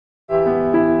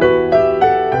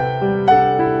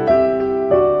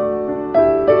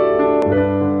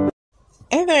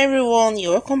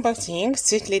you're welcome back to Young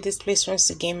Sweet Ladies Place once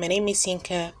again. My name is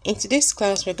Yinka. In today's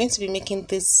class, we're going to be making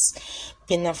this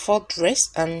Pinafore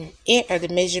dress, and here are the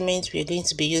measurements we're going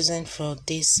to be using for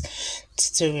this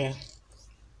tutorial.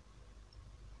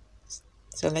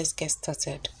 So let's get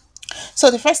started. So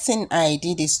the first thing I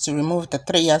did is to remove the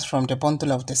 3 yards from the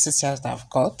bundle of the 6 yards that I've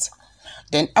got.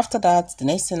 Then after that, the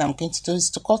next thing I'm going to do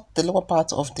is to cut the lower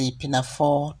part of the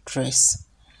Pinafore dress.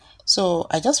 So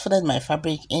I just folded my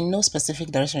fabric in no specific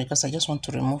direction because I just want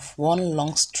to remove one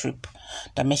long strip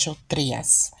that measures 3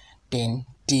 yards. Then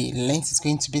the length is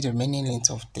going to be the remaining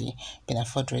length of the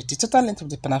pinafore dress. The total length of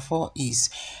the pinafore is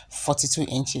 42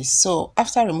 inches. So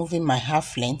after removing my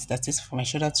half length, that is from my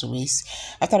shoulder to waist,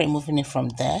 after removing it from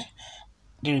there,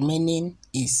 the remaining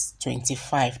is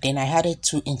 25. Then I added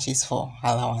 2 inches for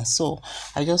allowance, so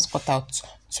I just cut out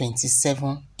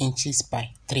 27 inches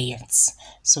by 3 yards.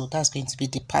 So that's going to be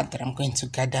the part that I'm going to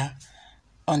gather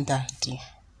under the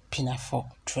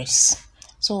pinafore dress.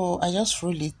 So I just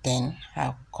roll it, then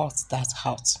I'll cut that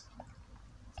out.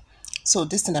 So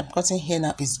this thing I'm cutting here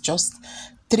now is just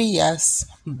 3 yards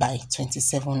by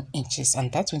 27 inches,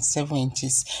 and that 27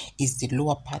 inches is the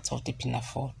lower part of the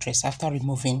pinafore dress after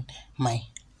removing my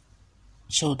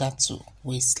shoulder to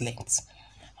waist length.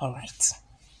 All right.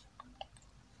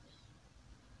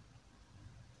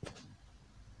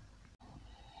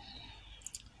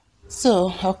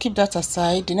 So I'll keep that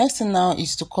aside. The next thing now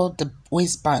is to cut the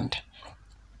waistband.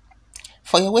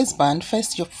 For your waistband,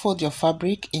 first you fold your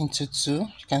fabric into 2. You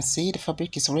can see the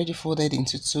fabric is already folded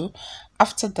into 2.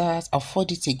 After that, I'll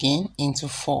fold it again into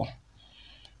 4.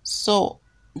 So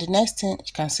the next thing,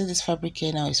 you can see this fabric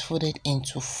here now is folded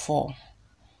into 4.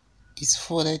 It's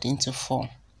folded into 4.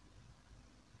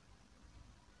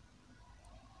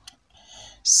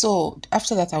 So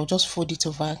after that, I'll just fold it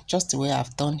over just the way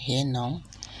I've done here now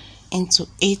into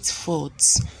 8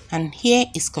 folds, and here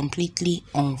is completely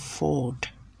unfold.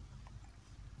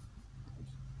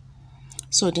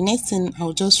 So the next thing,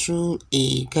 I'll just roll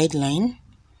a guideline,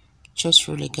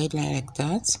 like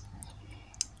that.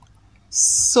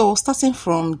 So starting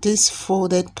from this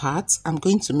folded part, I'm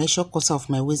going to measure quarter of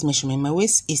my waist measurement. My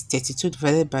waist is 32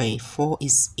 divided by 4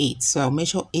 is 8, so I'll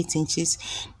measure 8 inches,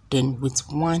 then with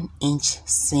 1 inch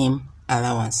seam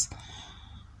allowance.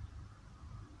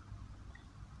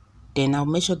 Then I'll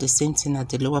measure the same thing at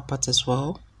the lower part as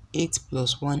well, 8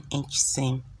 plus 1 inch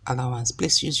seam allowance.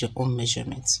 Please use your own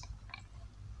measurements.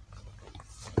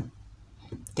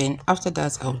 Then after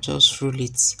that, I'll just roll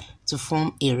it to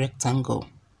form a rectangle.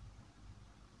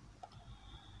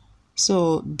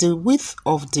 So the width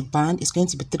of the band is going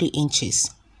to be 3 inches.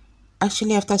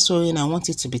 Actually, after sewing, I want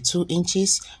it to be 2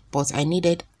 inches, but I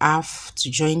needed half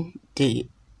to join the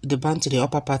band to the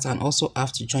upper part and also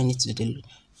half to join it to the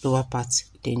lower part.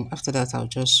 Then after that, I'll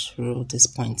just roll this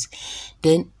point.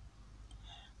 Then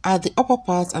at the upper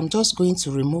part, I'm just going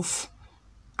to remove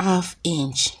 ½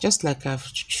 inch, just like I've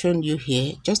shown you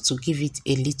here, just to give it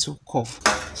a little curve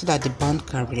so that the band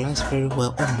can relax very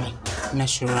well on my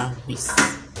natural waist.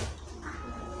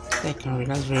 I can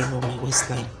relax very well my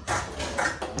waistline.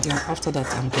 Then after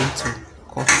that, I'm going to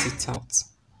cut it out.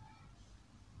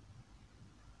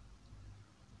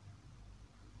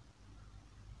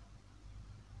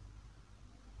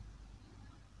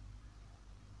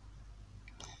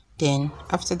 Then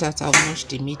after that, I'll measure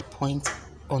the midpoint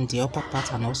on the upper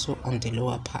part and also on the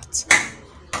lower part.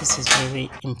 This is very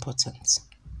important.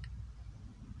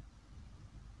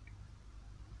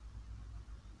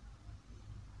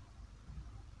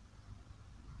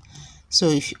 So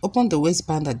if you open the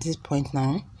waistband at this point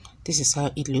now, this is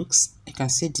how it looks. You can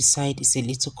see the side is a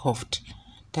little curved.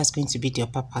 That's going to be the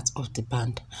upper part of the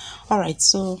band. Alright,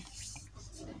 so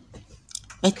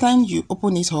by the time you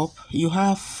open it up, you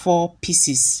have 4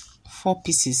 pieces.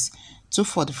 2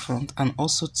 for the front and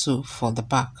also 2 for the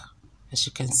back, as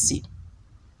you can see.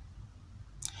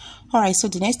 Alright, so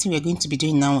the next thing we're going to be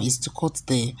doing now is to cut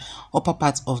the upper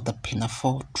part of the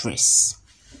pinafore dress.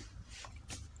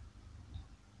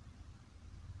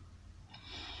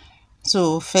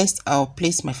 So first, I'll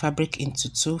place my fabric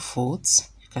into 2 folds.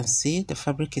 You can see the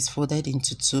fabric is folded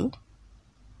into 2.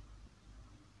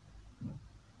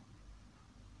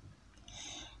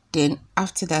 Then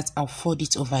after that, I'll fold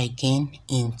it over again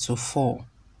into 4.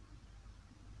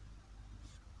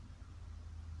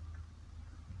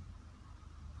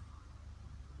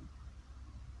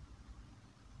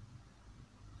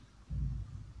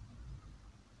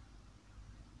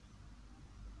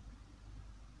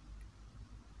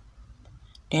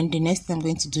 Then the next thing I'm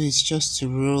going to do is just to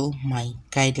roll my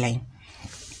guideline.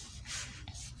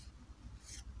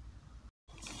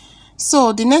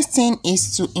 So the next thing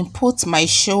is to input my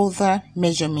shoulder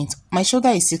measurement. My shoulder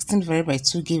is 16 divided by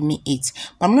 2 give me 8,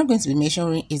 but I'm not going to be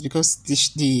measuring it because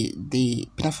the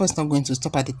pinafore is not going to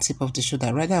stop at the tip of the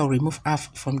shoulder. Rather, I'll remove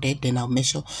half from there, then I'll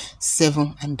measure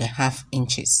 7.5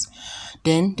 inches.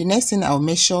 Then the next thing, I'll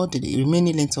measure the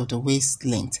remaining length of the waist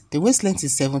length. The waist length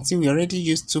is 70. We already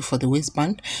used 2 for the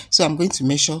waistband, so I'm going to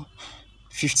measure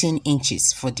 15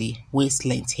 inches for the waist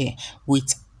length here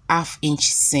with half-inch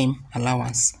seam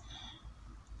allowance.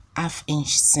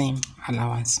 Half-inch seam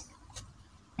allowance.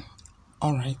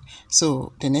 All right,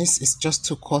 so the next is just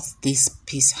to cut this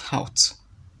piece out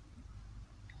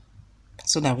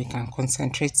so that we can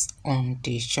concentrate on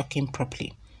the choking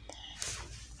properly.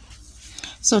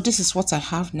 So this is what I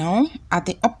have now. At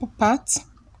the upper part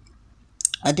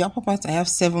I have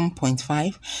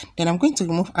 7.5. Then I'm going to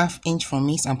remove half-inch from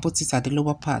it and put it at the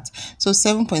lower part. So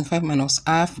 7.5 minus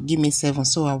half give me 7.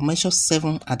 So I'll measure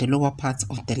 7 at the lower part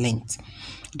of the length.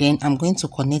 Then I'm going to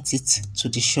connect it to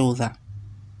the shoulder.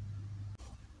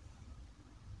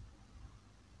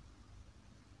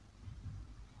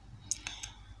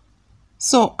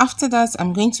 So after that,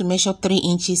 I'm going to measure 3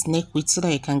 inches neck width so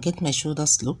that I can get my shoulder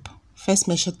slope. First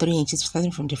measure 3 inches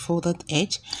starting from the folded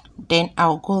edge. Then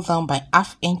I'll go down by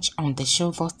half-inch on the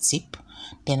shoulder tip.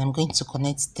 Then I'm going to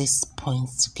connect these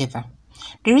points together.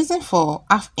 The reason for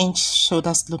half-inch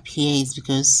shoulder slope here is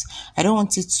because I don't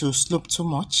want it to slope too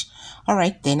much.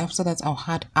 Alright, then after that I'll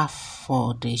add half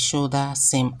for the shoulder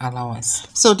seam allowance.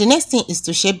 So the next thing is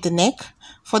to shape the neck.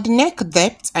 For the neck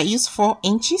depth, I use 4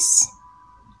 inches.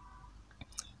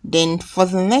 Then for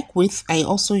the neck width, I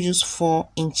also use 4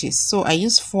 inches. So I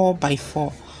use 4 by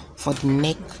 4 for the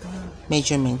neck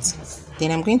measurement. Then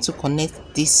I'm going to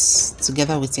connect this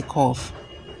together with a curve.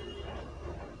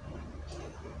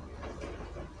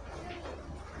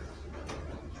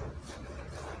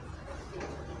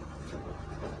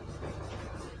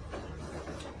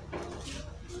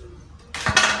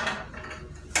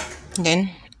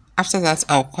 Then after that,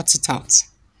 I'll cut it out.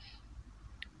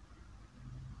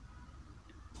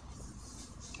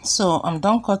 So I'm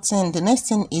done cutting. The next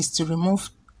thing is to remove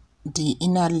the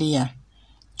inner layer.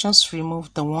 Just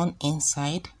remove the one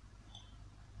inside.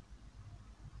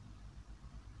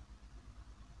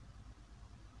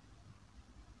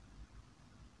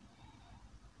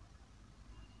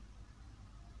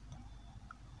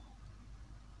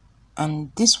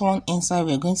 And this one inside,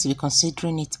 we're going to be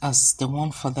considering it as the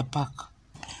one for the back.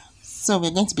 So we're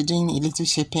going to be doing a little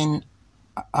shaping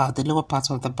the lower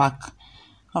part of the back.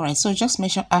 Alright, so just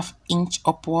measure half-inch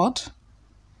upward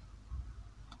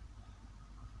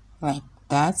like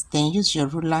that. Then use your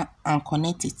ruler and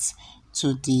connect it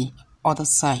to the other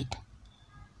side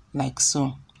like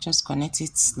so. Just connect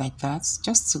it like that,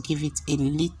 just to give it a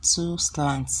little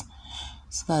slant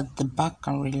so that the back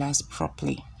can relax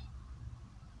properly.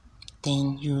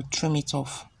 Then you trim it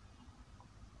off.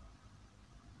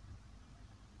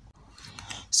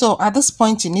 So at this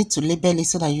point, you need to label it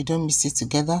so that you don't mix it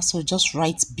together. So just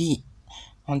write B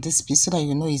on this piece so that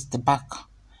you know it's the back.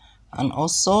 And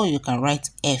also you can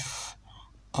write F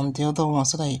on the other one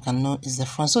so that you can know it's the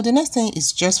front. So the next thing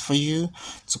is just for you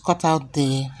to cut out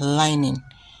the lining.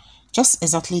 Just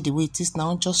exactly the way it is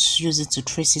now, just use it to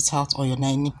trace it out on your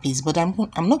lining piece. But I'm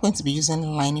not going to be using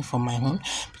lining for my own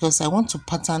because I want to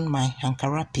pattern my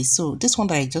Ankara piece. So this one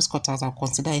that I just cut out, I'll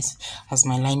consider it as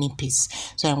my lining piece.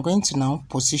 So I'm going to now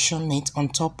position it on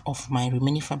top of my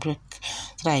remaining fabric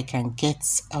so that I can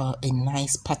get a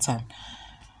nice pattern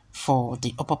for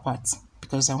the upper part,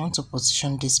 because I want to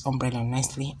position this umbrella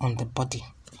nicely on the body.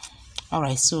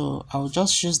 Alright, so I'll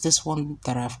just use this one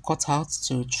that I've cut out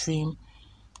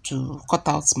to cut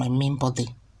out my main body.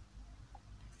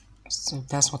 So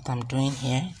that's what I'm doing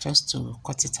here, just to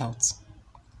cut it out.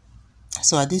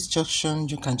 So at this junction,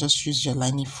 you can just use your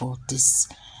lining for this,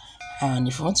 and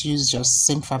if you want to use your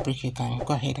same fabric, you can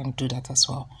go ahead and do that as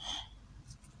well.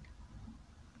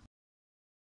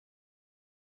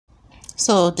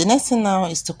 So the next thing now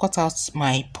is to cut out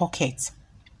my pocket.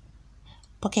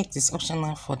 Pocket is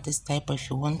optional for this type, but if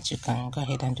you want, you can go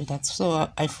ahead and do that. So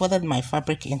I folded my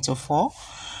fabric into 4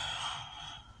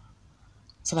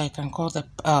 so that I can cut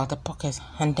the pocket,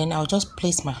 and then I'll just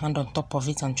place my hand on top of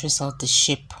it and trace out the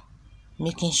shape,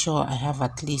 making sure I have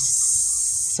at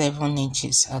least 7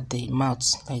 inches at the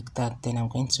mouth like that. Then I'm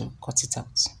going to cut it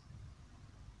out.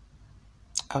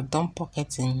 I've done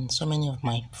pockets in so many of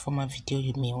my former videos.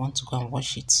 You may want to go and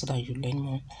watch it so that you learn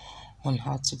more on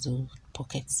how to do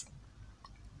pockets.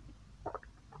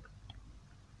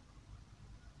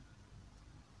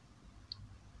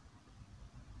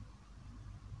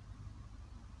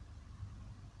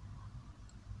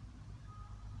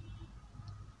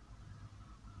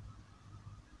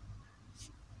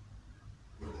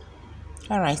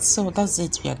 Alright, so that's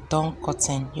it. We are done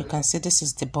cutting. You can see this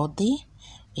is the body.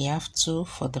 We have two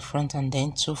for the front and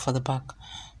then two for the back.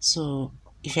 So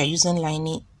if you're using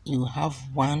lining, you have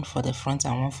one for the front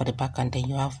and one for the back, and then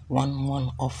you have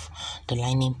one of the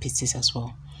lining pieces as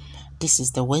well. This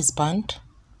is the waistband.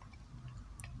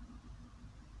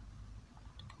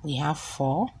 We have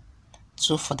four,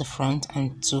 two for the front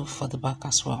and two for the back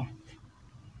as well.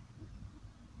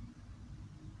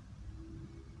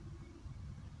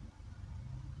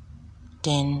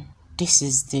 Then this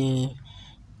is the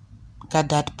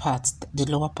gathered part, the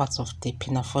lower part of the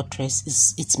pinafore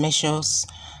dress. It measures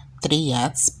 3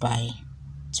 yards by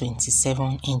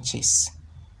 27 inches.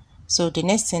 So the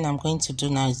next thing I'm going to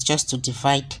do now is just to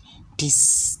divide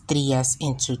these 3 yards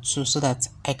into two, so that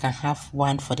I can have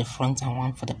one for the front and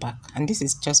one for the back, and this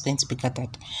is just going to be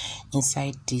gathered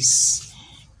inside this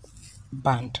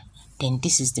band. Then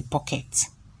this is the pocket.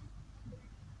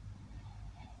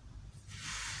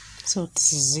 So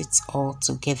this is it all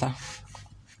together.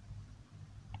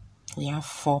 We have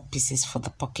 4 pieces for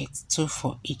the pocket, 2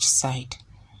 for each side.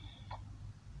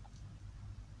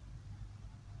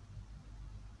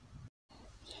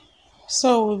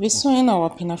 So we'll be sewing our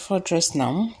pinafore dress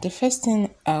now. The first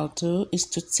thing I'll do is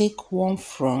to take one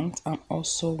front and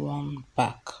also one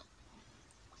back.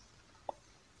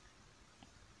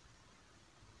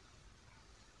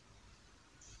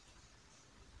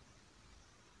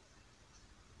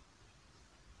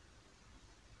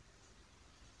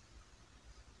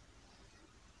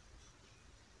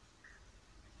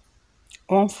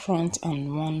 One front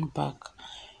and one back.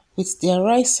 With their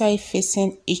right side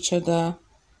facing each other,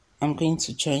 I'm going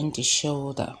to join the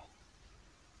shoulder.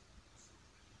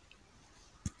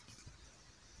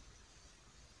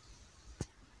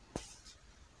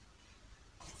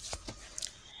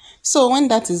 So when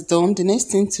that is done, the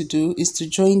next thing to do is to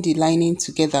join the lining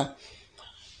together.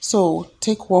 So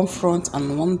take one front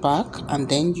and one back, and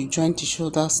then you join the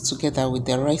shoulders together with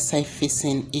the right side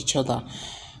facing each other.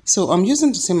 So I'm using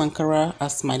the same Ankara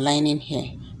as my lining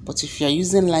here, but if you're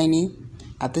using lining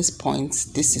at this point,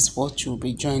 this is what you'll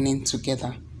be joining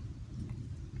together.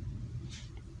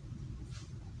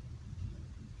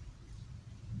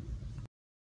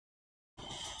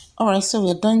 Alright, so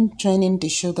we're done joining the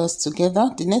shoulders together.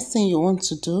 The next thing you want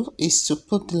to do is to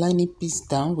put the lining piece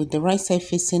down with the right side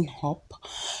facing up.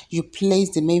 You place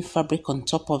the main fabric on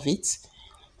top of it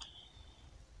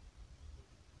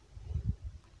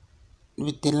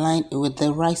with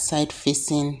the right side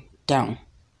facing down.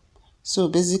 So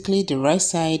basically the right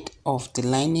side of the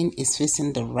lining is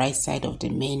facing the right side of the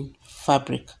main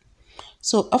fabric.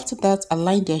 So after that,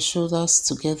 align their shoulders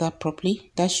together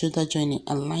properly. That shoulder joining,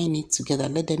 align it together.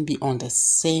 Let them be on the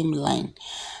same line.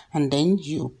 And then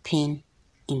you pin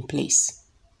in place.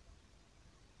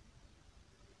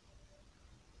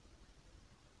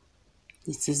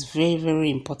 It is very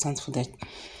important for the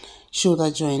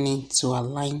shoulder joining to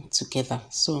align together.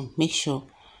 So make sure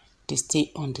they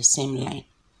stay on the same line.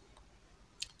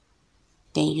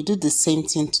 Then you do the same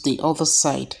thing to the other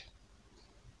side.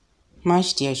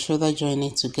 Match their shoulder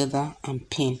joining together and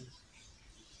pin.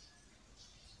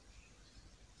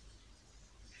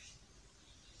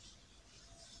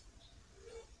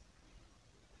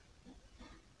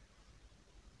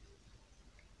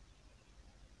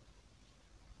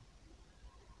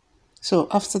 So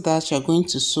after that, you're going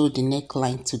to sew the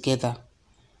neckline together.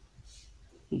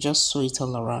 You just sew it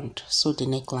all around. Sew the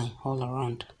neckline all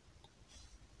around.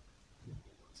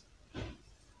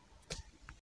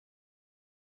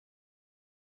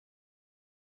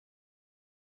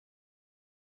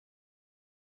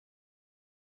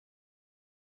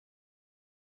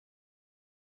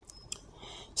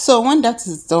 So when that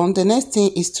is done, the next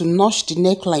thing is to notch the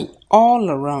neckline all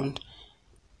around.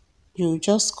 You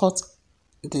just cut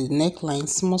the neckline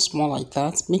small like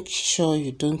that. Make sure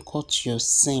you don't cut your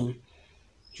seam.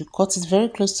 You cut it very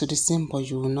close to the seam, but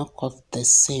you will not cut the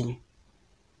seam.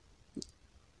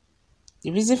 The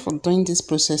reason for doing this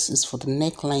process is for the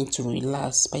neckline to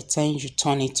relax by the time you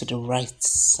turn it to the right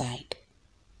side.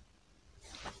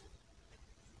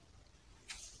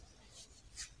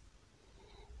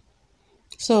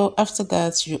 So after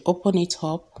that, you open it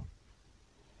up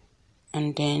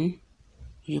and then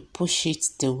you push it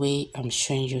the way I'm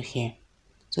showing you here,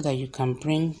 so that you can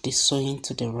bring the sewing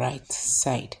to the right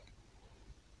side.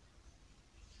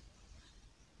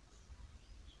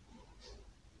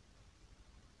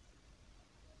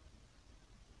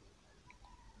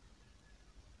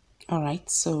 Alright,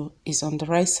 so it's on the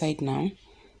right side now.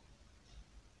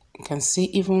 You can see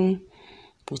even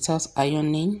without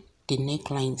ironing, the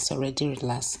neckline is already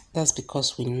relaxed. That's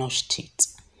because we notched it.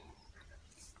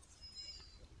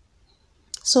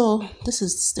 So this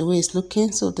is the way it's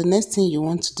looking. So the next thing you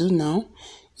want to do now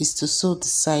is to sew the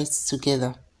sides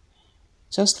together.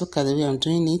 Just look at the way I'm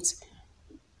doing it.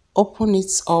 Open it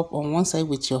up on one side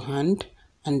with your hand,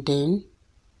 and then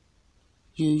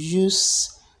you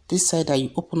use this side that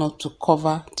you open up to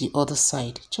cover the other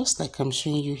side, just like I'm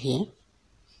showing you here.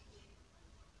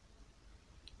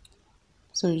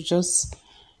 So you just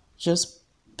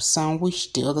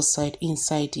sandwich the other side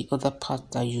inside the other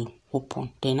part that you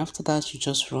open. Then after that, you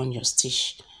just run your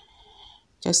stitch,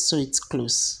 just so it's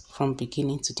close from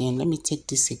beginning to the end. Let me take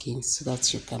this again so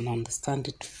that you can understand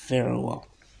it very well.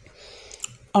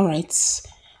 All right,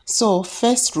 so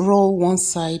first roll one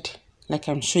side like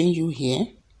I'm showing you here.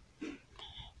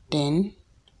 Then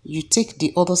you take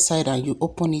the other side and you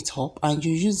open it up and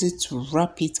you use it to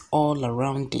wrap it all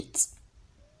around it.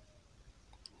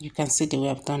 You can see the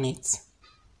way I've done it.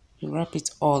 You wrap it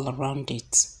all around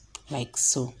it like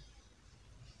so.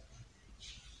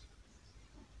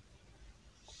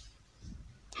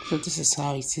 So this is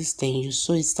how it is. Then you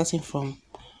sew it starting from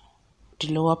the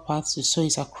lower part, you sew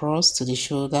it across to the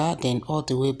shoulder, then all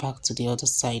the way back to the other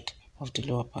side of the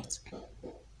lower part.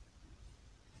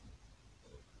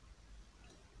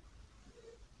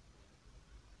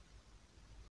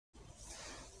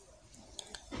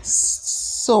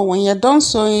 So when you're done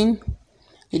sewing,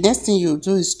 the next thing you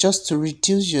do is just to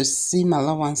reduce your seam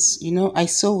allowance. You know, I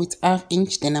sew with 1/2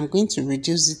 inch, then I'm going to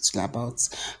reduce it to about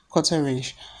 1/4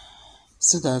 inch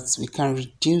so that we can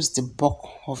reduce the bulk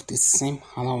of the seam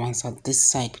allowance at this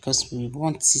side, because we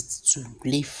want it to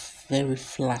lay very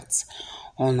flat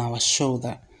on our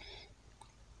shoulder.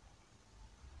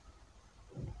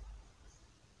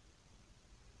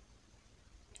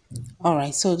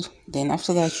 Alright, so then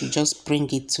after that you just bring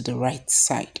it to the right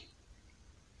side.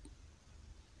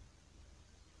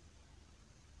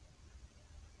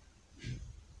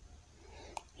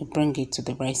 You bring it to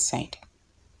the right side.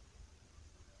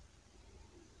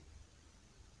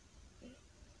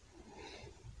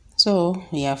 So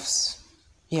we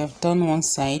have done one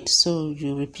side, so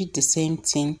you repeat the same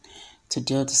thing to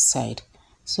the other side.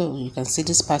 So you can see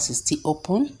this part is still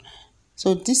open.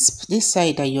 So this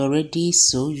side that you already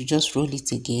sew, you just roll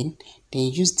it again.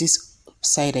 Then use this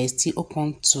side that is still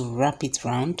open to wrap it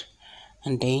round,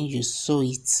 and then you sew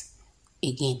it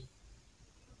again.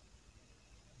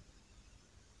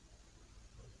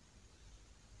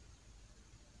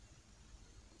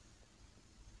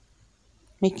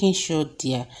 Making sure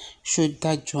their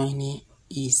shoulder joining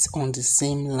is on the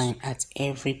same line at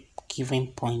every given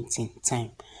point in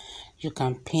time. You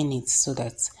can pin it so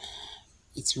that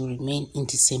it will remain in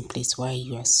the same place while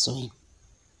you are sewing.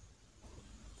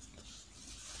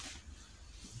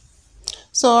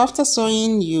 So after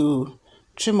sewing, you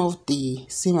trim off the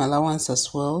seam allowance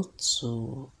as well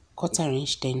to 1/4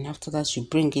 inch. Then after that, you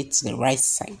bring it to the right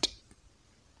side.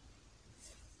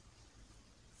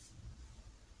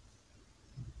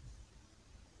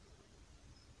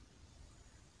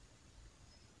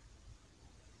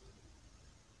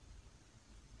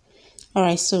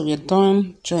 Alright, so we're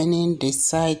done joining the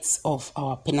sides of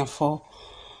our pinafore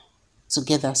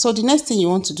together. So the next thing you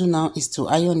want to do now is to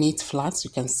iron it flat. You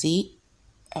can see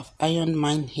I've ironed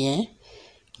mine here.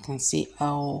 You can see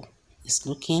how it's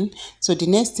looking. So the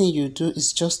next thing you do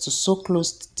is just to sew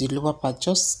close the lower part.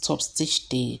 Just top stitch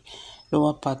the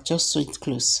lower part, just sew it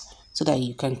close so that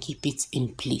you can keep it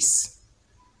in place.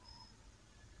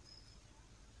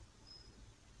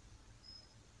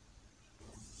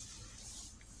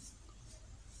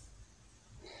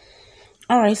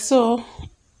 Alright, so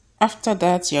after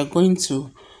that you're going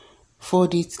to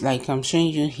fold it like I'm showing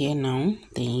you here now.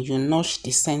 Then you notch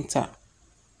the center.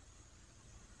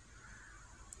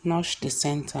 Notch the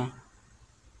center.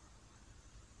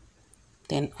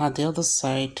 Then at the other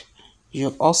side, you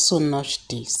also notch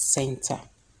the center.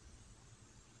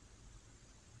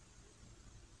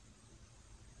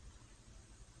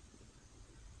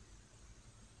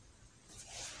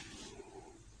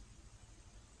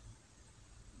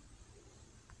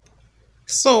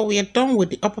 So we are done with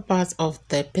the upper part of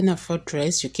the pinafore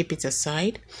dress. You keep it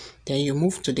aside, then you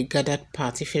move to the gathered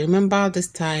part. If you remember, this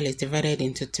style is divided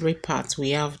into 3 parts.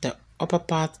 We have the upper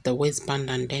part, the waistband,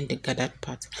 and then the gathered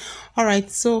part. Alright,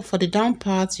 so for the down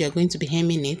part, you are going to be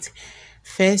hemming it.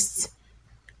 First,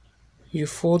 you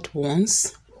fold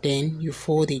once, then you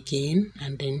fold again,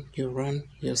 and then you run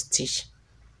your stitch.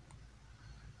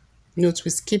 Note,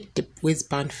 we skip the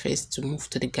waistband first to move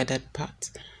to the gathered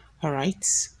part.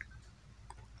 Alright.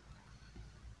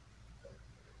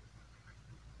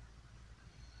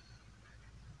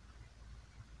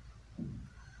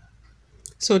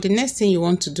 So the next thing you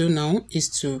want to do now is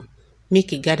to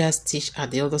make a gather stitch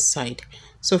at the other side.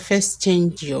 So first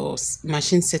change your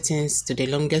machine settings to the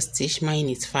longest stitch. Mine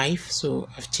is 5, so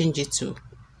I've changed it to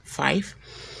 5.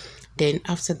 Then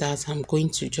after that, I'm going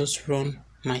to just run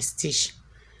my stitch.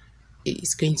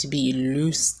 It's going to be a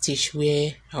loose stitch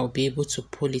where I'll be able to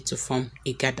pull it to form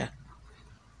a gather.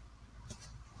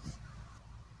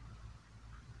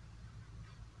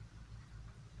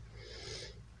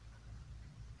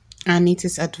 And it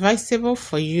is advisable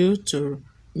for you to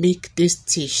make this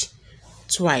stitch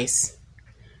twice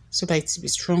so that it will be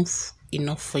strong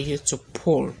enough for you to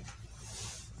pull.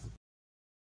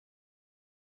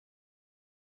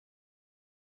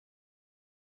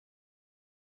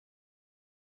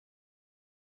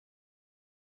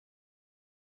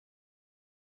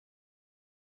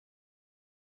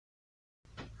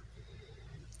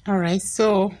 Alright,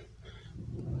 so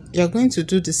you're going to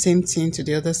do the same thing to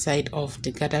the other side of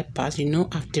the gathered part. You know,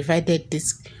 I've divided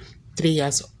these 3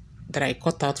 yards that I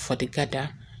cut out for the gather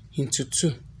into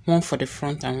 2, one for the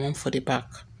front and one for the back.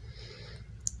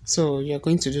 So you're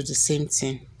going to do the same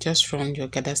thing. Just run your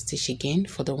gather stitch again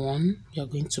for the one you're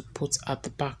going to put at the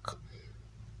back.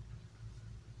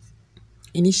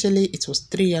 Initially it was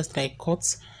 3 yards that I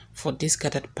cut for this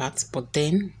gathered part, but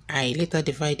then I later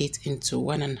divide it into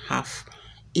 1.5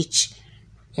 each,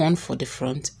 one for the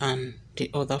front and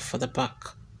the other for the back.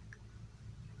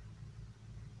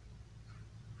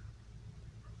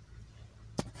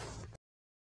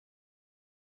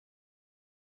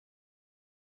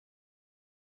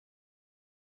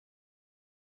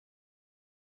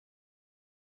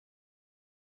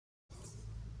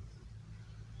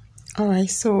 Alright,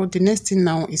 so the next thing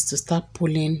now is to start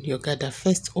pulling your gather.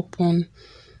 First open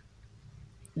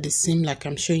the seam like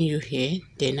I'm showing you here,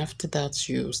 then after that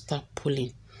you start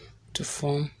pulling to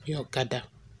form your gather.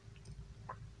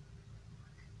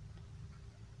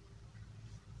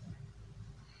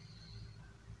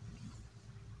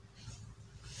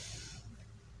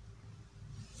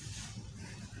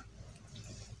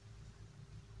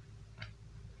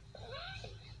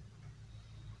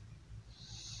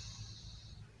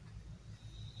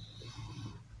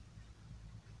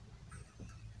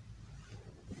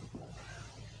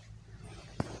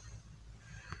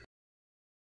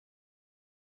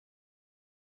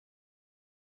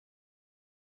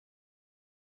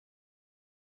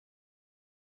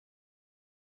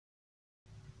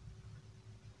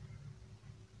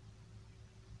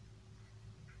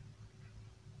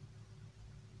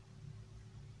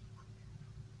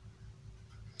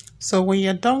 So when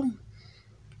you're done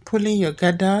pulling your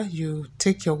gather, you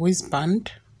take your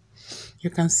waistband.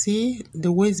 You can see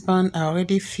the waistband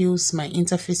already feels my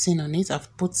interfacing on it.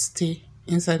 I've put stay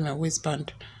inside my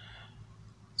waistband.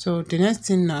 So the next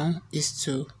thing now is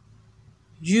to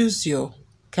use your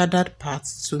gathered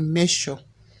parts to measure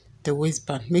the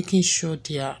waistband, making sure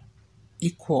they are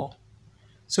equal.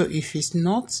 So if it's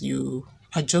not, you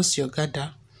adjust your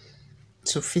gather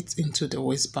to fit into the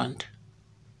waistband.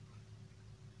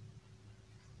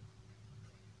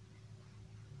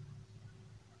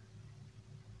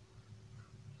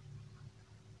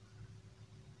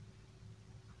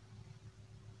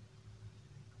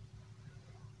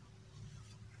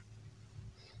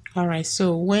 Alright,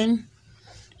 so when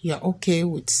you're okay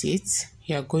with it,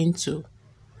 you're going to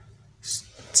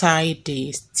tie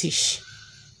the stitch,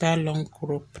 that long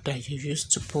rope that you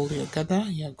used to pull your gather.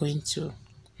 You're going to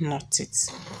knot it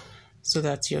so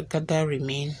that your gather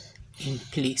remain in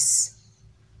place.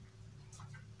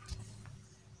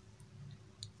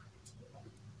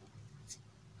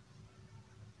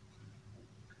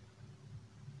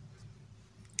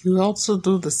 You also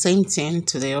do the same thing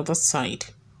to the other side.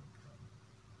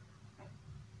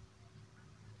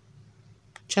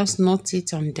 Just knot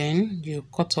it and then you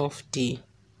cut off the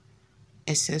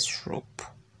excess rope.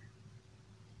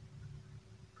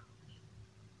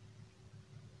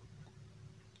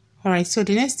 Alright, so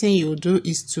the next thing you do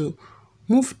is to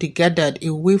move the gathered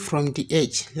away from the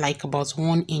edge, like about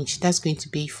 1 inch. That's going to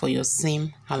be for your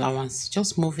seam allowance.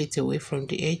 Just move it away from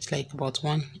the edge like about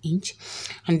 1 inch,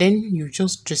 and then you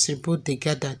just distribute the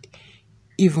gathered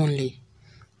evenly.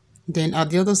 Then at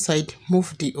the other side,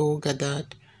 move the old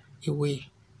gathered away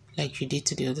like you did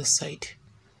to the other side.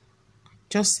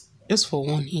 Just for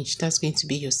 1 inch. That's going to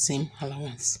be your seam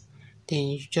allowance. Then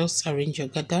you just arrange your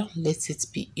gather, let it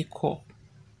be equal.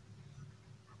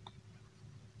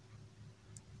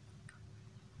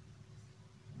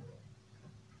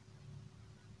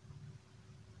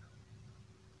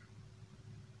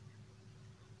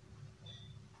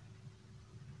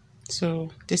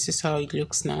 So this is how it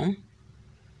looks now.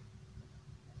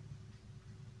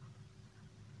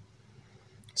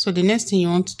 So the next thing you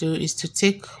want to do is to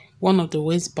take one of the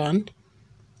waistband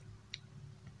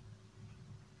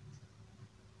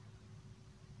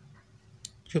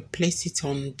you place it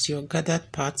on your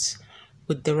gathered part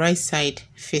with the right side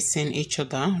facing each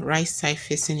other,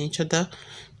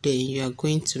 then you are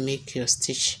going to make your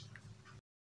stitch.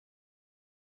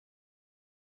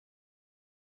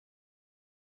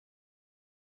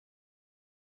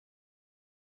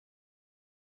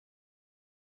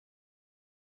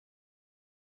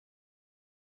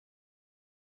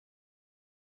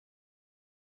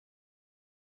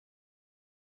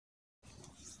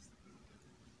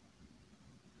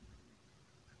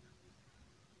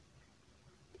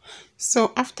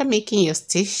 So after making your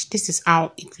stitch, this is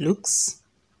how it looks.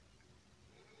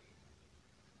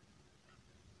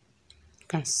 You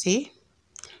can see.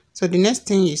 So the next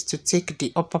thing is to take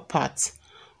the upper part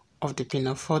of the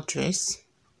pinafore dress.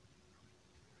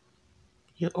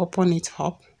 You open it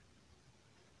up.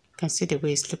 You can see the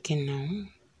way it's looking now.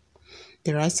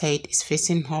 The right side is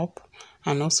facing up,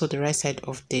 and also the right side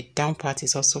of the down part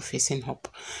is also facing up.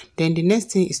 Then the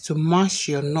next thing is to mash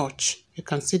your notch. You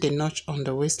can see the notch on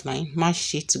the waistline.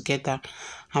 Mash it together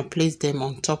and place them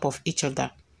on top of each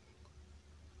other.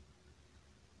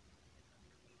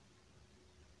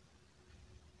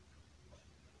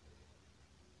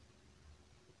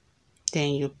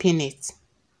 Then you pin it.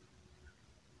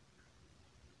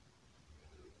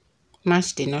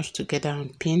 Mash the notch together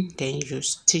and pin, then you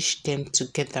stitch them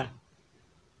together.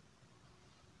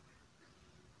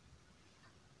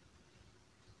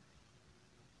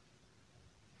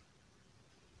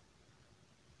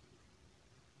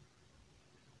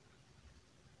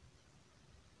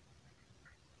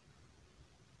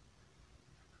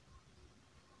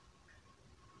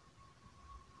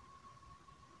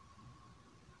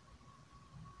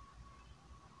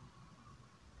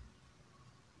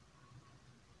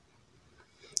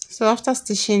 So after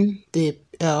stitching the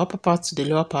upper part to the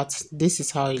lower part, this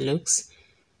is how it looks.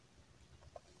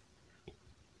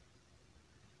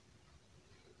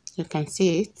 You can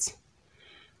see it.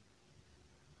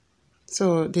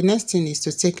 So the next thing is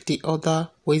to take the other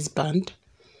waistband,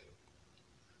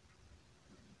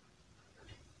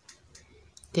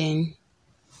 then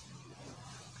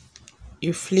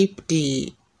you flip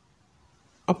the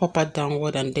upper part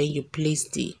downward, and then you place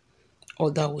the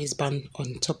other waistband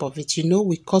on top of it. You know,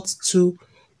 we cut 2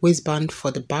 waistband for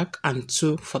the back and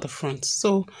 2 for the front.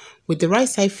 So with the right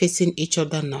side facing each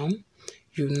other now,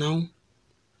 you now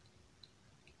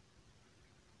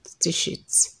stitch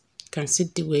it. You can see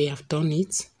the way I've done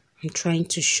it. I'm trying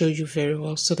to show you very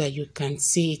well so that you can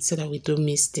see it, so that we don't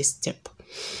miss this step.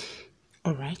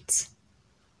 All right,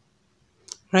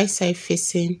 right side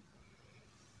facing,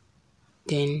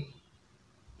 then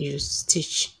you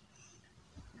stitch.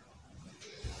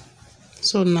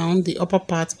 So now the upper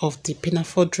part of the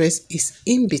pinafore dress is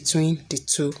in between the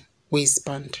 2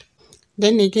 waistband.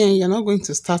 Then again, you're not going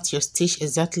to start your stitch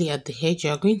exactly at the edge.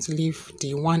 You are going to leave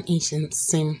the 1-inch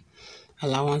seam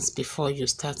allowance before you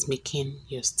start making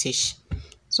your stitch.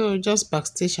 So just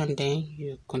backstitch and then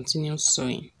you continue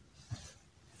sewing.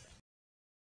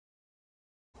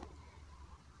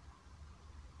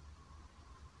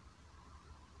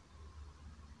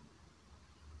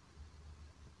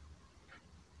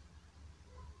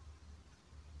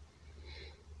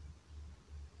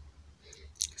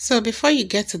 So before you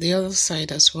get to the other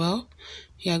side as well,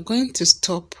 you are going to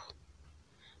stop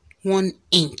 1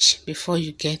 inch before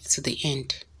you get to the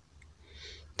end.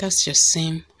 That's your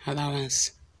seam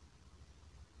allowance.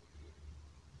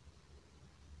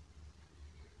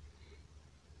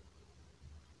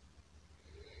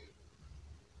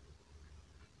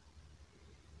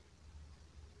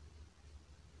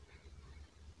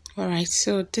 Alright,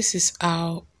 so this is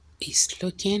how it's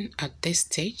looking at this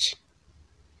stage.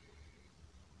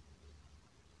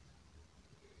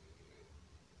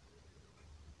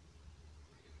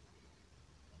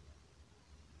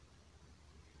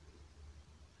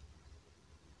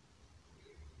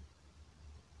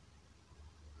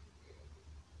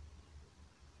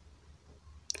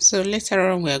 So later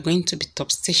on we are going to be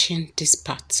top stitching this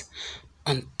part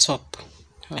on top,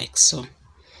 like so.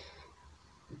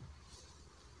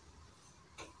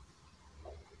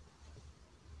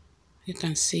 You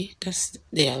can see that's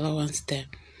the allowance there.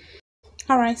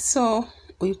 Alright, so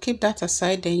you keep that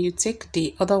aside, then you take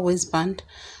the other waistband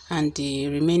and the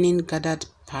remaining gathered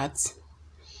parts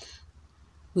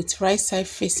with right side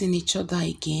facing each other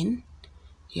again.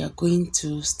 You are going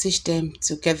to stitch them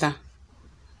together.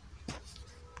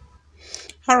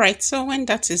 Alright, so when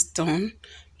that is done,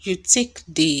 you take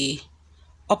the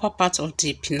upper part of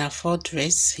the pinafore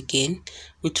dress again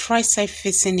with right side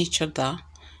facing each other.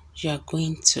 You are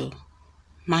going to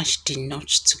mash the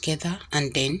notch together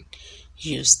and then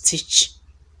you stitch.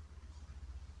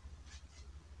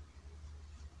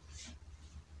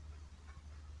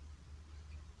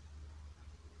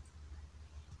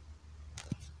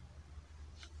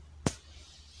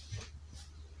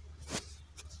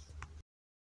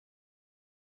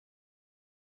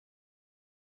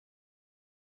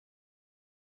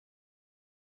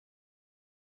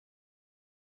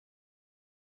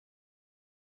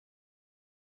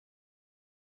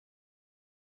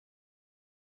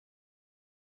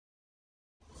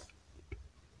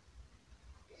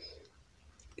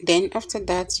 Then after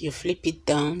that, you flip it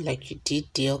down like you did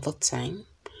the other time.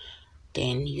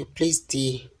 Then you place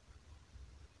the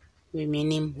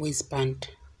remaining waistband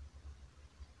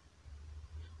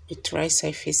with right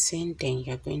side facing. Then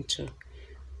you're going to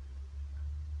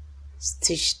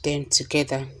stitch them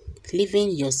together,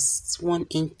 leaving your 1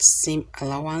 inch seam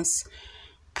allowance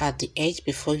at the edge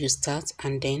before you start,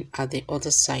 and then at the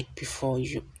other side before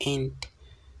you end.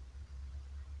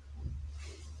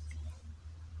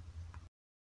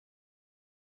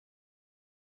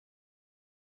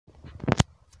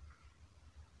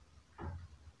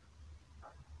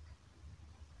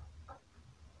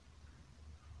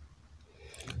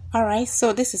 Alright,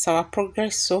 so this is our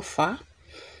progress so far.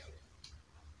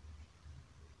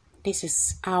 This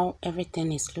is how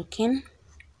everything is looking.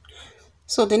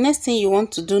 So the next thing you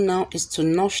want to do now is to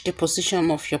notch the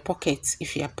position of your pocket.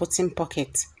 If you are putting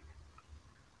pocket,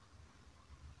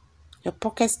 your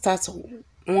pocket starts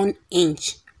 1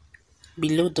 inch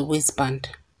below the waistband.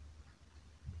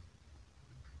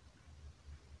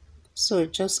 So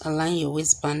just align your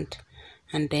waistband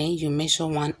and then you measure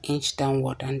 1 inch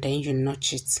downward and then you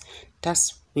notch it.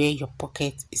 That's where your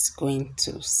pocket is going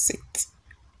to sit.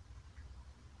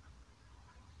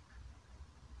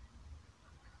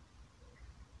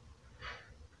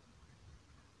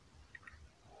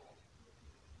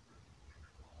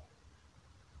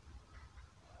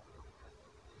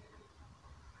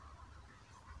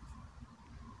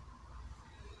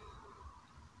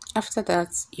 After that,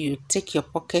 you take your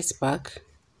pocket back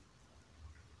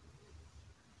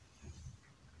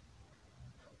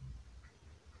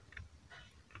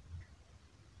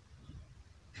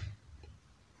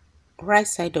right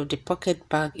side of the pocket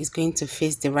bag is going to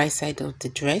face the right side of the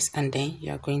dress, and then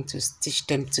you are going to stitch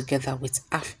them together with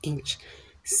 1/2 inch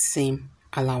seam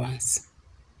allowance.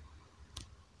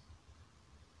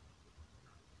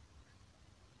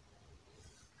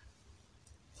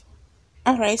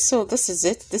 Alright, so this is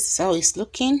it. This is how it's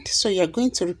looking. So you're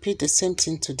going to repeat the same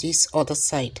thing to this other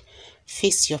side.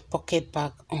 Face your pocket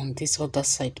bag on this other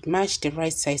side. Match the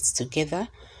right sides together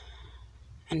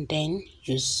and then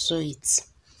you sew it.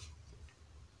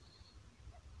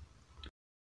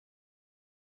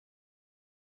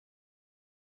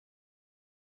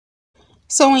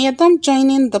 So when you're done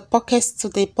joining the pockets to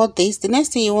the bodice, the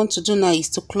next thing you want to do now is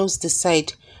to close the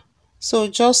side. So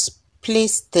just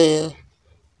place the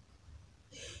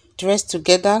dress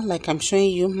together like I'm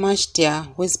showing you, match their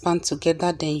waistband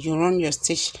together, then you run your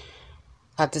stitch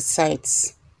at the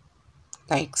sides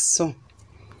like so.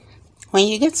 When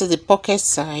you get to the pocket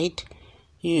side,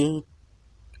 you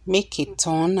make a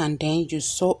turn and then you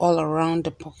sew all around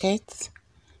the pocket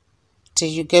till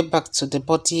you get back to the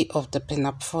body of the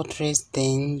pinafore dress.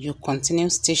 Then you continue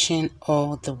stitching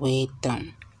all the way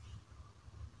down.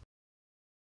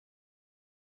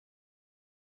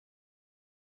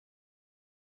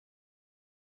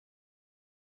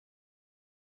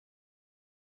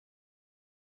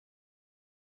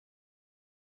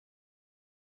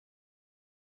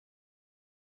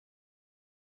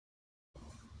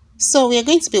 So we are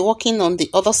going to be working on the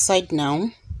other side now.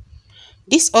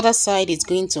 This other side is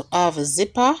going to have a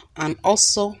zipper, and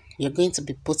also you're going to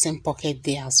be putting pocket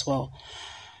there as well.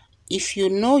 If you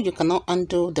know you cannot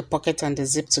undo the pocket and the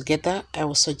zip together, I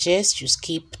will suggest you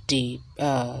skip the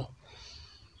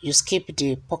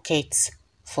pocket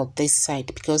for this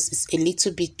side because it's a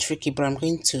little bit tricky, but I'm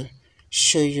going to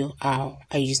show you how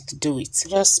I used to do it.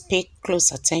 Just pay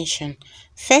close attention.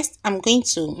 First, I'm going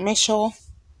to measure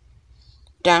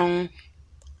down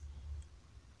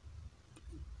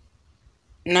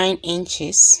 9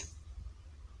 inches.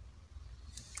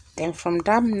 Then from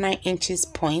that 9 inches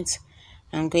point,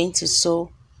 I'm going to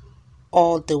sew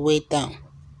all the way down.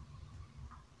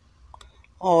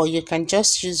 Or you can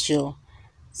just use your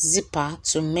zipper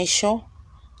to measure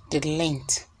the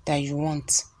length that you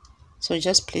want. So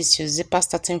just place your zipper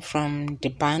starting from the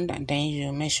band and then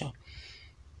you measure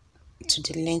to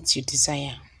the length you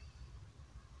desire.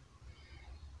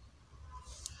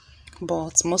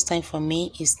 But most time for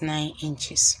me is 9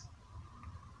 inches.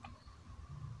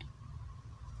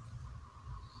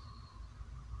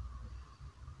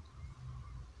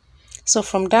 So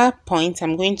from that point,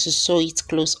 I'm going to sew it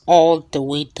close all the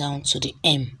way down to the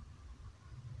hem.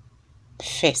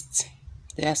 First,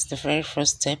 that's the very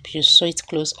first step. You sew it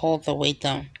close all the way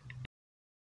down.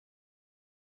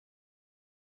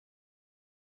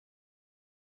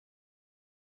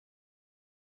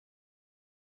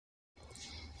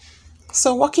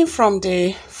 So working from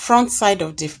the front side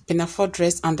of the pinafore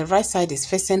dress and the right side is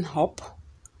facing up,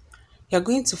 you're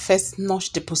going to first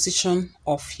notch the position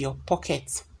of your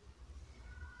pocket.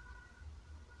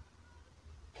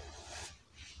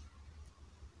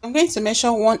 I'm going to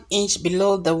measure 1 inch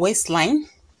below the waistline.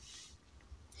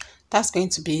 That's going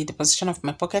to be the position of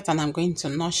my pocket, and I'm going to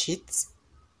notch it.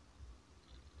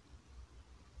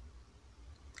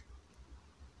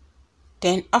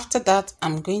 Then after that,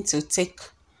 I'm going to take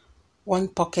one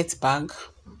pocket bag,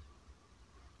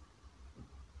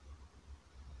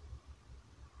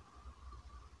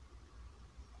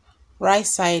 right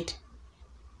side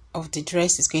of the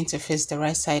dress is going to face the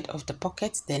right side of the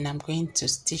pocket. Then I'm going to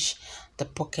stitch the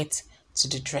pocket to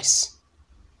the dress.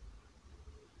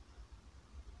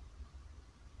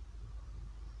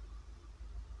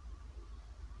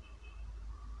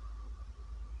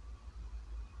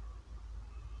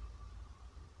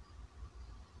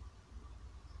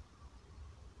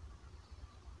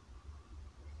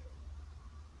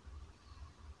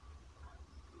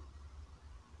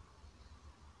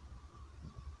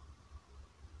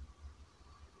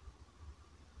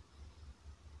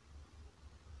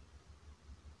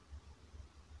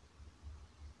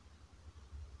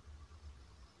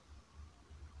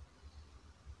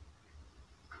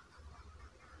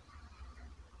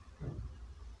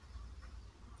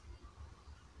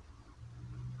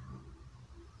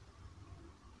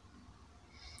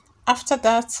 After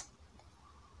that,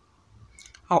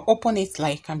 I'll open it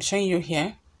like I'm showing you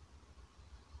here.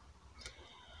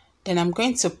 Then I'm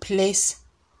going to place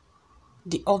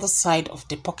the other side of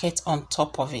the pocket on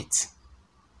top of it.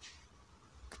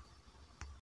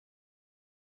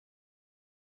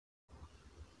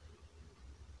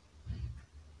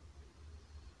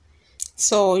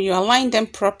 So you align them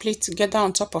properly together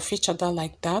on top of each other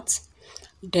like that.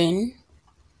 Then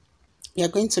you're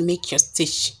going to make your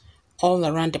stitch all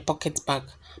around the pocket bag.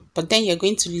 But then you're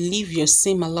going to leave your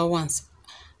seam allowance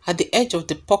at the edge of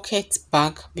the pocket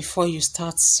bag before you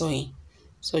start sewing.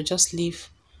 So just leave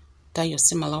that your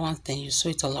seam allowance, then you sew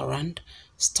it all around,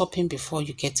 stopping before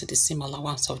you get to the seam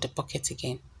allowance of the pocket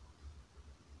again.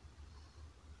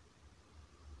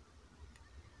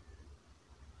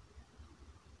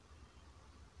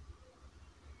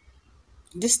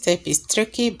 This step is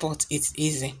tricky, but it's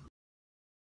easy.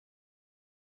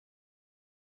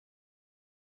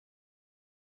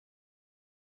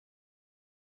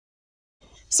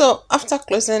 So after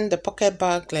closing the pocket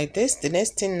bag like this, the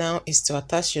next thing now is to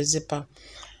attach your zipper.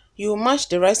 You match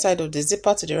the right side of the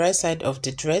zipper to the right side of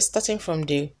the dress, starting from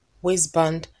the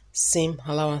waistband seam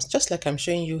allowance, just like I'm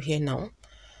showing you here now.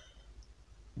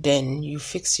 Then you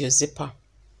fix your zipper.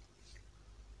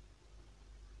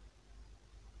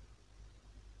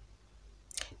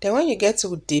 Then when you get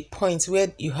to the point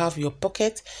where you have your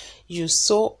pocket, you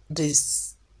sew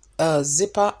this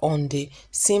zipper on the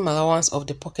seam allowance of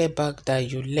the pocket bag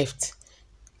that you left,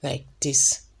 like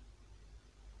this.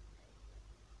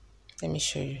 Let me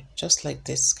show you, just like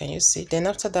this. Can you see? Then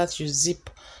after that, you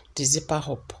zip the zipper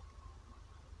up.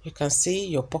 You can see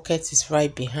your pocket is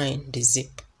right behind the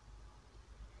zip.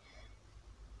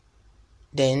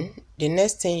 Then the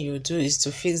next thing you do is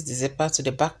to fix the zipper to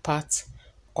the back part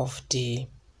of the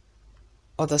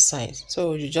other side.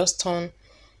 So you just turn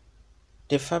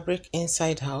the fabric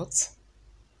inside out,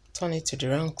 turn it to the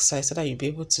wrong side so that you'll be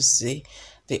able to see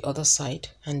the other side,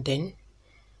 and then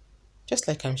just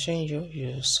like I'm showing you,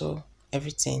 you sew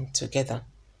everything together.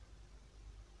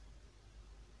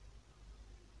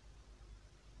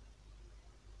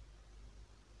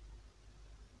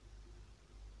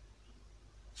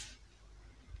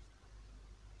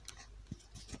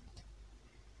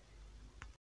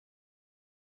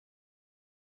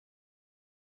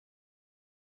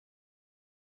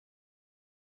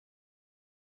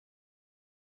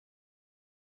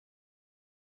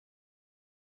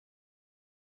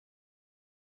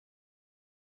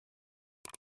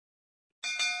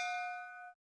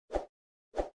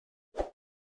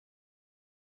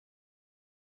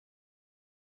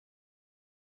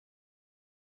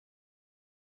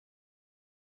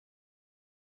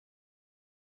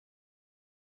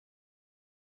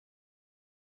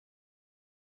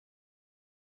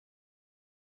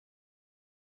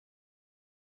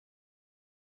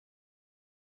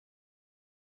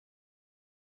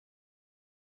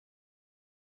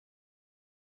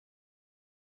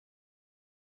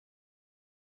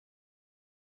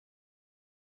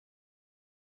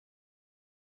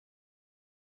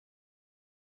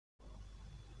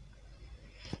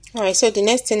 Alright, so the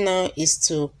next thing now is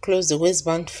to close the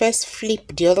waistband. First,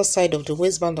 flip the other side of the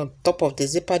waistband on top of the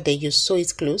zipper, then you sew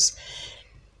it close.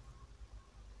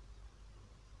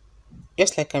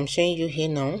 Just like I'm showing you here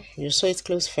now, you sew it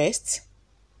close first.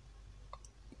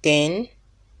 Then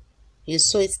you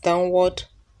sew it downward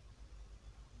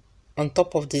on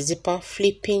top of the zipper,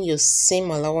 flipping your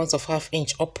seam allowance of 1/2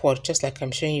 inch upward, just like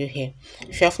I'm showing you here.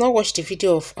 If you have not watched the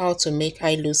video of how to make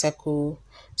high low circle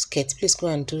skirt, please go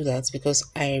and do that, because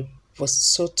I was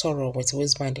so thorough with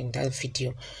waistband in that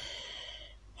video.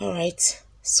 All right,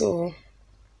 so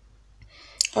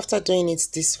after doing it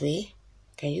this way,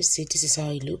 can you see this is how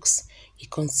it looks? It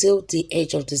concealed the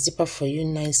edge of the zipper for you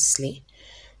nicely.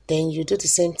 Then you do the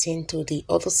same thing to the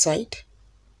other side.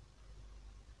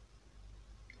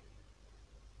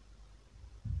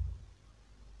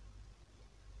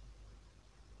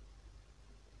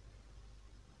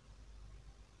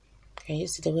 Can you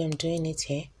see the way I'm doing it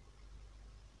here?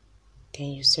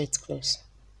 Then you sew it close.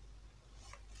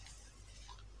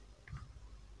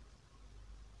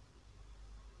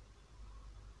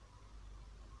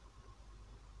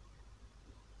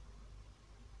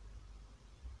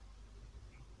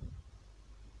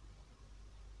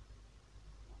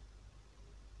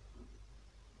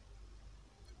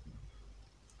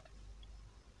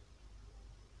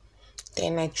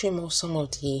 Then I trim off some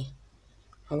of the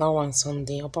allowance on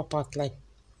the upper part like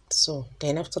so.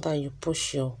 Then after that you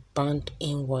push your band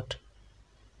inward,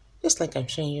 just like I'm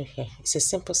showing you here. It's a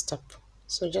simple step,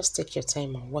 so just take your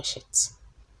time and wash it.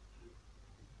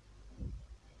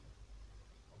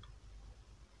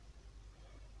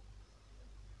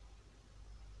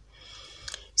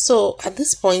 So at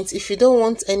this point, if you don't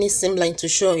want any seam line to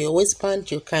show on your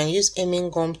waistband, you can use hemming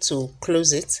gum to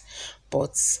close it,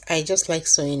 but I just like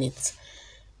sewing it,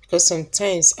 because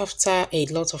sometimes after a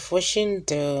lot of washing,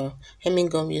 the hemming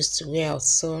gum used to wear out,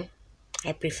 so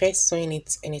I prefer sewing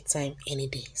it anytime, any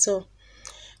day. So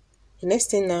the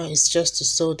next thing now is just to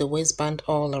sew the waistband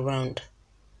all around.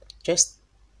 Just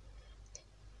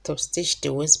top stitch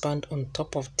the waistband on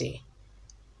top of the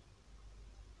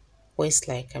waist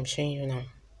like I'm showing you now.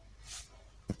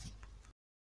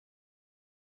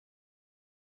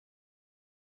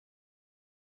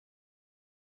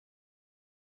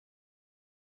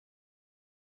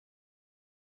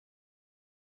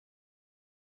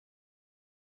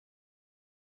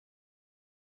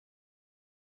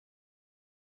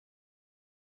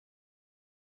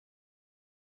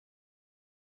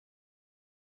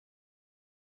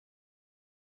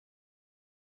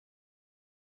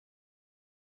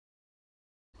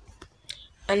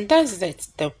 And that's it.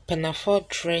 The Pinafore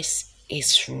dress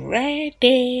is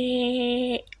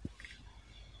ready.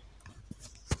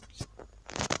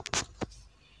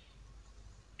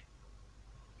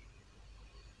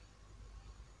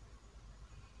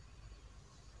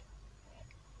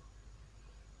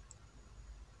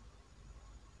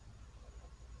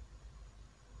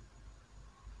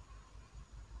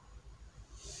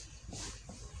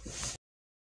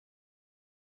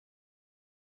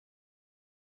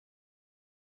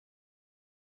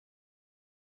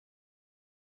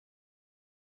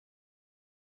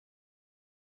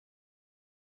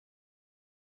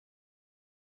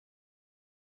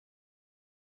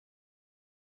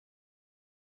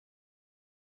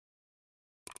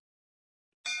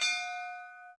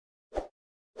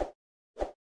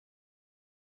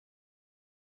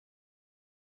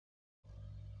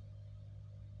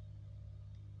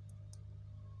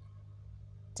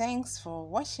 Thanks for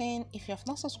watching. If you have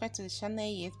not subscribed to the channel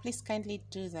yet, please kindly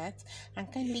do that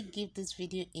and kindly give this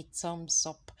video a thumbs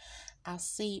up. I'll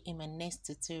see you in my next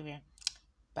tutorial.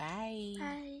 Bye.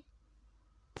 Bye.